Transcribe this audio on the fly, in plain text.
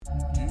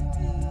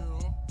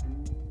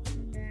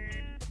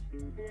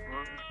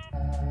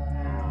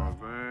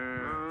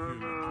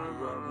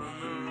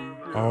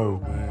Oh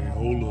man,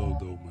 hold up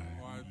though, man.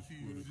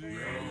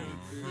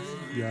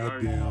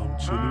 Goddamn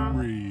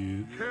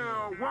chili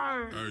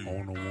red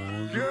on the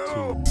ones and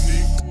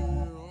twos.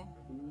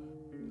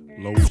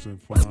 Lows and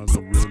fines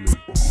are really.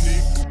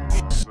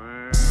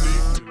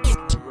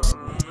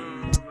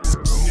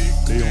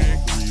 They on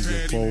the threes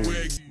and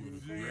fours.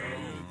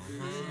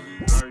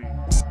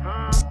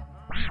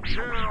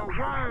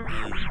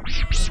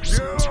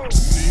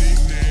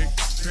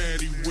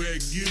 Patty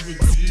wet, give a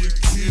jig,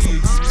 kill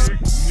a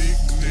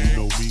You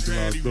know me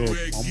locked up,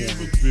 I'm on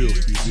the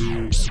fifth, you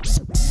dig?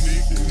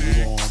 We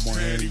go on my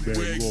handy bag,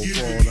 we gon'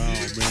 fall down,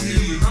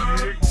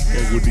 man.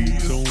 Fuck with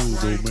these tunes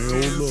though, man,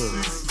 hold up.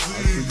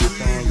 I see your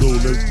fines,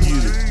 let's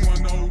get it.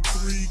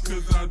 103,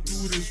 cause I do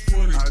this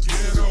for the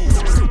ghetto.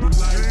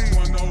 Like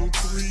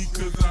 103,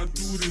 cause I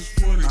do this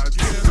for the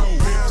ghetto.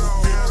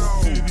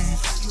 To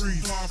these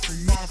streets, far from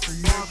mother.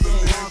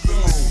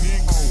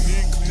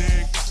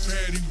 Knick-knack,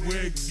 patty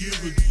wet, give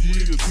a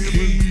jig,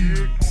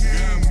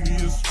 got me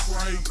a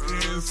Sprite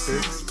and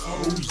 6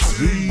 OZ.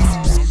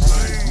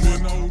 Like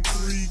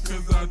 103,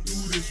 cause I do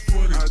this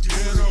for the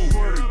ghetto.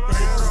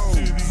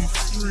 To these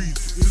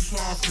streets, it's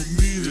hard for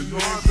me to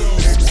let go.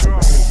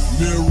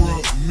 Mirror,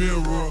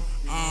 mirror,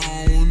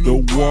 on the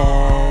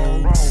wall.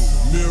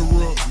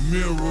 Mirror,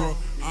 mirror,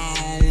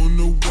 on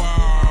the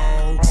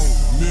wall.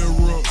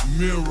 Mirror,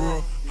 mirror,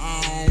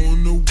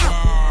 on the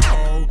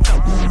wall.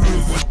 Who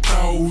is the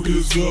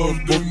coldest of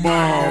them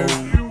all?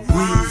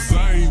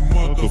 Rez-A,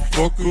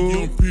 motherfucker,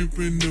 young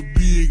pimpin' to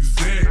be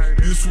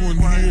exact. This one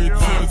here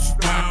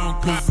touchdown,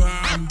 cause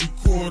I'm the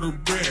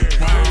quarterback.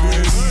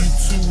 Ready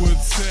to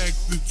attack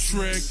the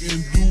track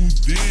and do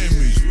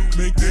damage.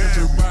 Make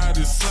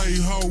everybody say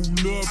hold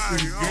up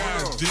and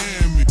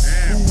goddamn it.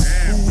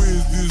 Who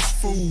is this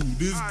fool?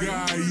 This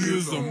guy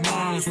is a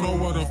monster. Know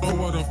what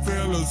the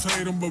fellas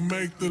hate him, but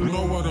make the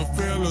know what the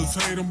fellas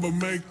hate him, but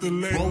make the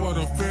know what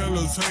the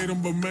fellas hate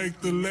him, but make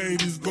the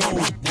ladies go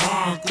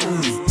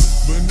bonkers.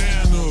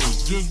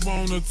 Bananas just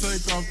wanna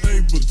take off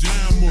they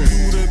pajamas.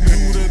 Do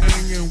the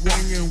thing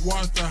and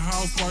watch the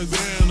housewives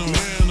Anna.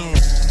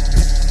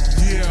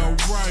 Yeah,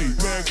 right,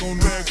 back on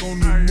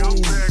the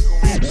move.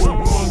 People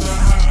wonder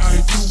how I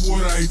do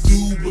what I do,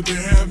 but they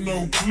have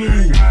no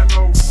clue.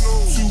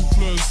 2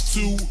 plus 2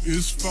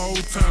 is 4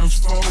 times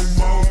 4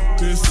 more.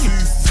 There's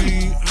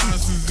 16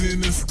 ounces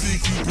in a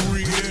sticky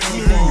green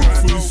elbow.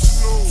 2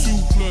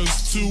 plus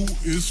 2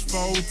 is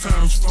 4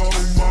 times 4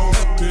 more.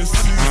 There's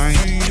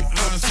 16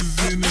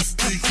 ounces in a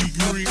sticky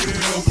green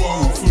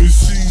elbow. For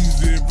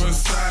she's in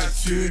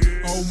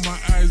Versace, oh my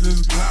eyes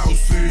is glossy.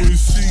 For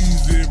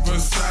she's in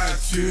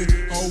Versace,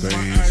 oh my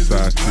eyes is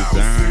glossy.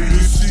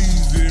 For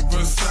she's in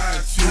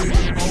Versace,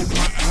 oh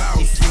my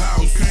louse.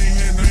 Can't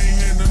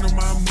have none of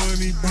my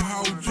money, but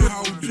how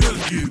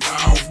just get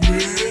off me.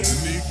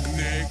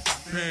 Knick-knack,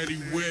 patty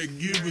wet,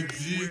 give a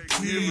jig,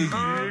 kill it.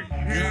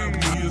 Got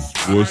me a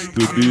Sprite. What's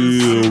the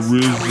deal?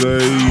 Rez-A,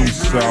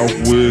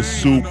 Southwest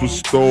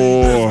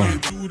Superstar.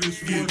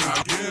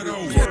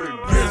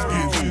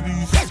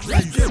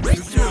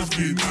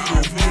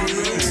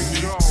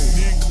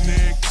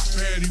 Knick-knack,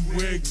 patty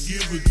wet,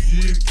 give a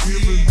jig,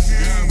 kill it.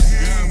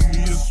 Got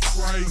me a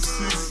Sprite,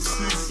 6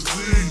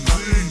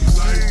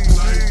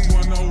 like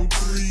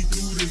 103,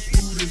 do this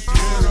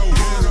ghetto.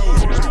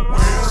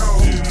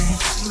 To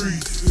these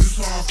streets, it's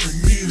hard for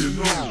me to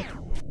know.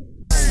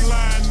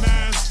 Slide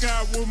 9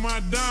 Scott with my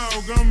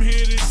dog, I'm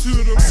headed to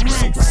the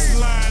brink.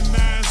 Slide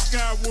 9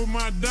 Scott with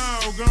my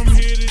dog, I'm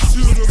headed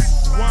to the.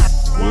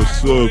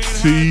 What's up,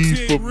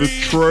 T from the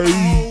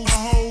trade?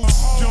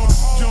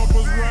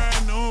 Jumpers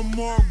riding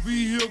unmarked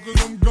vehicles,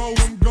 I'm going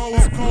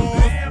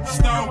cars.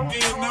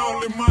 Stalking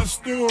all in my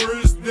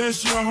stories,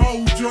 that's your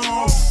whole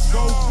job.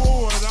 Go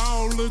for it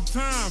all the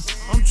time,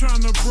 I'm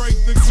trying to break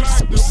the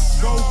clock.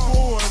 Go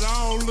for it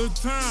all the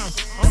time,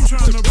 I'm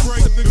trying to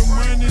break the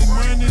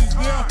money's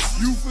there.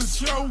 You for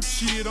sure,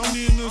 shit, I'm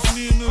in us.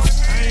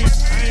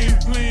 I ain't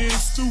playing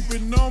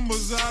stupid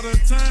numbers out of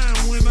time.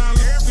 When I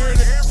look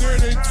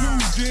 32,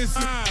 just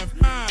 5,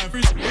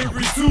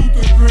 every tooth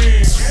a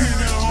grand.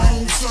 Spinning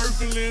home,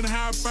 circling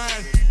high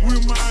five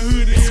with my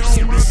hoodie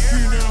on.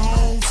 Spinning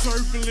home,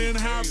 circling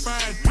high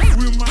five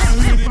with my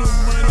hoodie on.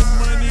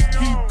 Money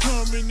keep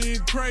coming in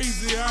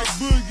crazy. I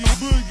boogie.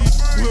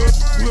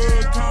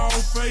 Plug call,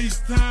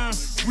 FaceTime.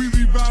 We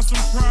be about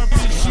some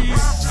profit shit.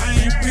 I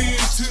ain't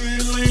paying till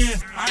it land.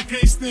 I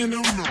can't stand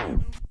them no.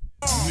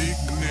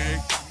 Knick-knack,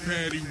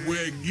 patty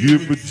wet,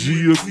 Give a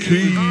G a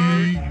key.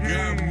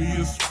 got me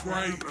a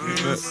Sprite and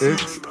a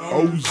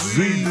XOZ.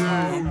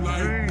 I'm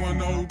like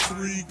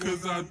 103,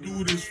 cause I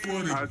do this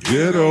for the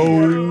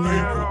Ghetto.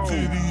 Paper to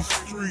these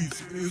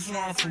streets, it's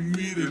hard for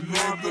me to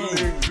let go.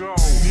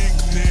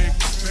 Knick-knack,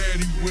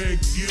 patty wet,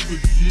 give a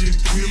jig,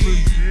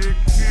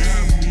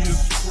 got me a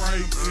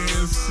Sprite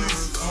and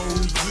 6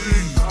 OZ.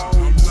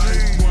 I'm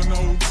like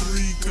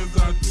 103, cause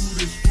I do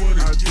this for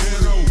the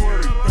ghetto.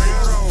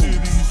 Paper to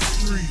these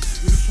streets,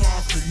 it's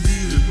hard for me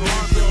to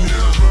let go.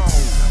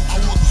 I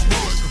want the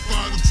spark to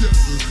find the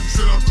tester,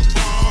 set up the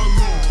fire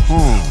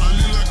alarm. I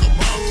need like a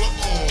bottle of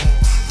oil,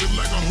 just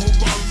like a whole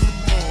bottle of the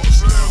ball.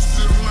 Slam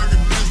shit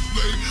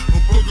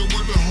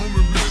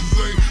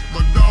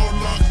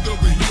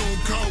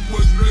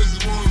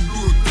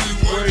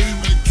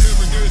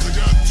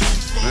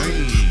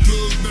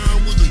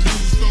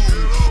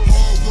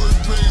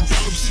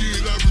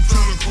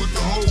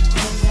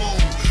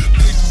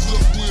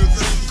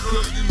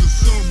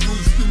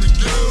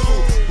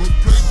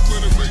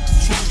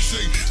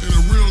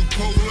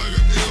pole like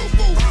an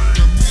elbow.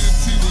 Now me and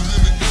T was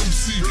in the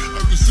MC.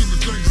 I've been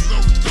sipping drinks since I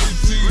was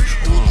 13.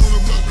 I was on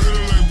the block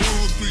early like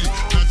 103.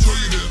 And I told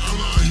you that I'm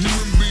not a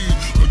human being.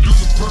 A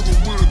deuce of purple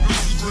with a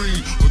deuce of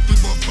green. A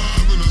 3x5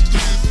 and a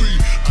 3 and 3.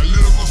 I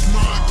lit up a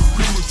smile like a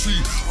Christmas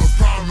tree. A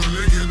problem and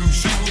they can't do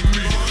shit with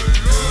me.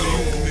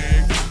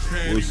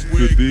 What's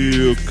the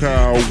deal,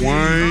 Kyle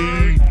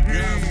Wayne?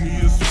 Got me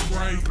a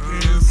Sprite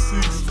and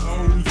 6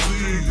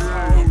 OZs.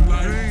 I'm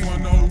like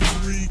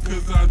 103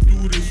 cause I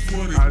do this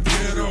for the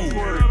ghetto.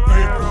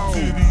 Paper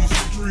to these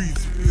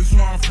streets, it's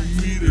hard for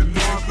me to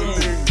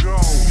let go.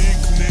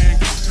 Knick-knack,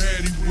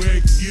 patty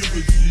whack, give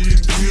a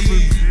jig.